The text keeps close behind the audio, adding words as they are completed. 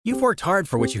You've worked hard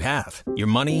for what you have. Your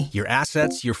money, your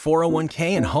assets, your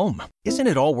 401k, and home. Isn't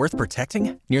it all worth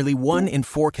protecting? Nearly 1 in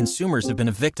 4 consumers have been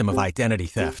a victim of identity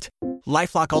theft.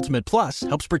 LifeLock Ultimate Plus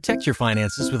helps protect your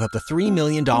finances with up to $3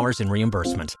 million in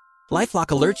reimbursement. LifeLock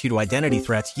alerts you to identity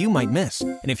threats you might miss.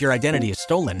 And if your identity is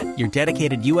stolen, your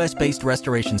dedicated U.S.-based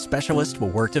restoration specialist will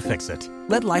work to fix it.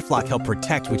 Let LifeLock help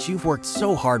protect what you've worked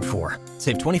so hard for.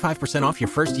 Save 25% off your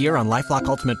first year on LifeLock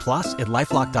Ultimate Plus at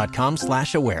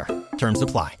LifeLock.com/aware. Terms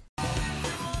apply.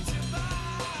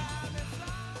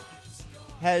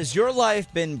 Has your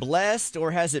life been blessed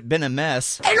or has it been a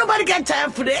mess? Ain't nobody got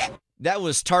time for that. That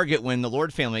was Target when the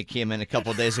Lord family came in a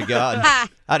couple days ago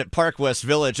out at Park West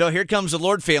Village. Oh, here comes the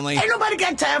Lord family. Ain't nobody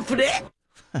got time for that.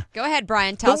 Go ahead,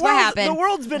 Brian. Tell us what happened. The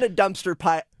world's been a dumpster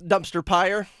pyre.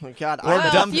 Oh,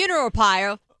 God. Funeral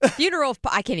pyre.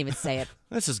 I can't even say it.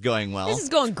 This is going well. This is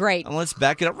going great. Let's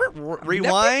back it up.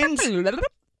 Rewind.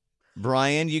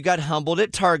 Brian, you got humbled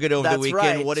at Target over the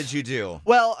weekend. Right. What did you do?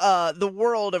 Well, the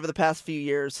world over the past few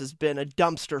years has been a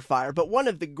dumpster fire. But one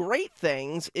of the great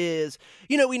things is,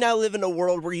 we now live in a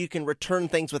world where you can return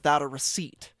things without a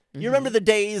receipt. You remember the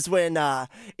days when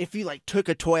if you took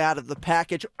a toy out of the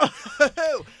package,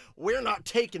 we're not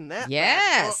taking that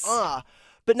Yes. back.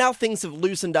 But now things have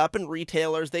loosened up, and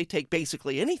retailers, they take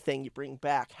basically anything you bring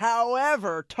back.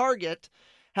 However, Target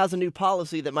has a new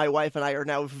policy that my wife and I are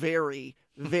now very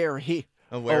aware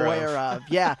of.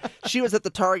 Yeah. She was at the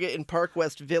Target in Park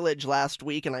West Village last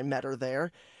week, and I met her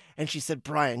there. And she said,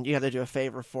 Brian, you got to do a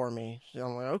favor for me. So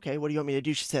I'm like, okay, what do you want me to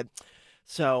do? She said,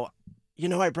 so,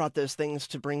 I brought those things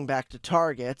to bring back to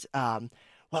Target. Well,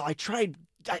 I tried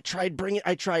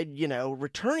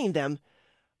returning them,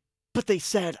 but they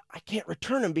said I can't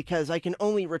return them because I can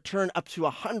only return up to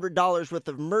 $100 worth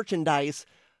of merchandise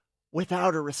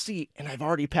without a receipt, and I've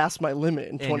already passed my limit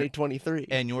in 2023.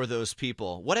 And you're those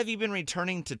people. What have you been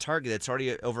returning to Target that's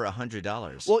already over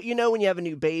 $100? Well, when you have a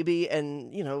new baby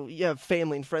and, you have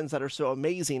family and friends that are so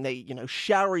amazing, they,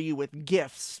 shower you with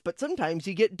gifts, but sometimes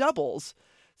you get doubles.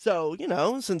 So,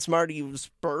 since Marty's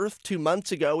birth 2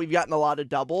 months ago, we've gotten a lot of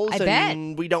doubles.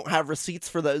 And we don't have receipts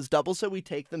for those doubles, so we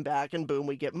take them back, and boom,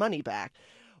 we get money back.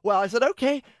 Well, I said,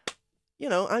 okay.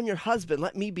 I'm your husband.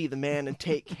 Let me be the man and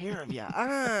take care of you.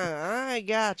 I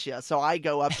gotcha. So I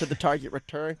go up to the Target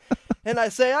return, and I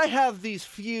say, I have these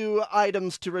few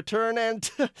items to return, and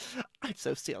I'm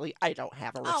so silly. I don't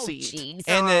have a receipt. Jeez.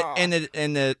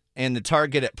 And the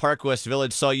Target at Park West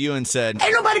Village saw you and said,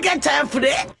 Ain't nobody got time for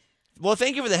that. Well,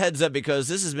 thank you for the heads up, because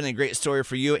this has been a great story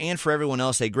for you and for everyone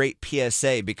else, a great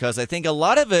PSA, because I think a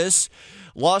lot of us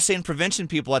loss and prevention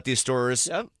people at these stores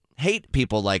hate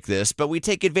people like this, but we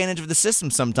take advantage of the system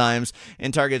sometimes,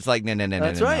 and Target's like, no.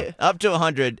 That's right. Up to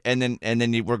 100, and then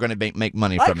we're going to make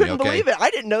money I from you, couldn't okay? believe it. I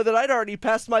didn't know that I'd already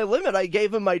passed my limit. I gave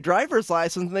them my driver's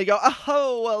license, and they go,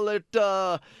 oh, well,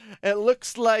 it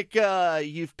looks like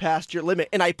you've passed your limit.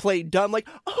 And I played dumb, like,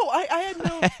 I had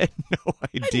no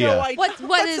idea.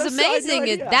 What is amazing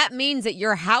is that means that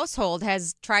your household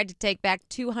has tried to take back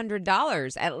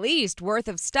 $200 at least worth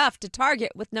of stuff to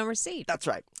Target with no receipt. That's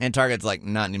right. And Target's like,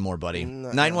 not anymore, buddy.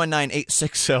 No.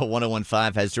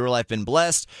 919-860-1015. Has your life been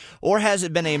blessed, or has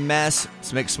it been a mess?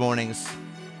 It's Mixed Mornings.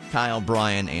 Kyle,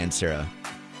 Brian, and Sarah.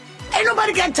 Ain't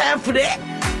nobody got time for that.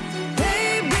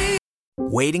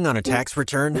 Waiting on a tax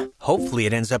return? Hopefully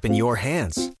it ends up in your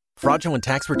hands. Fraudulent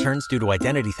tax returns due to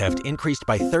identity theft increased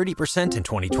by 30% in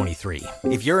 2023.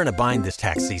 If you're in a bind this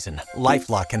tax season,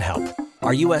 LifeLock can help.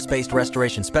 Our U.S.-based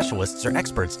restoration specialists are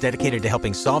experts dedicated to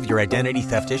helping solve your identity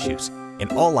theft issues.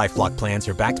 And all LifeLock plans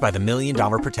are backed by the $1 Million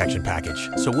Protection Package.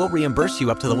 So we'll reimburse you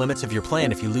up to the limits of your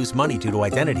plan if you lose money due to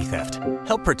identity theft.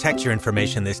 Help protect your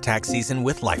information this tax season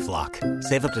with LifeLock.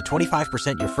 Save up to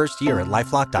 25% your first year at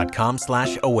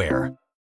LifeLock.com/aware.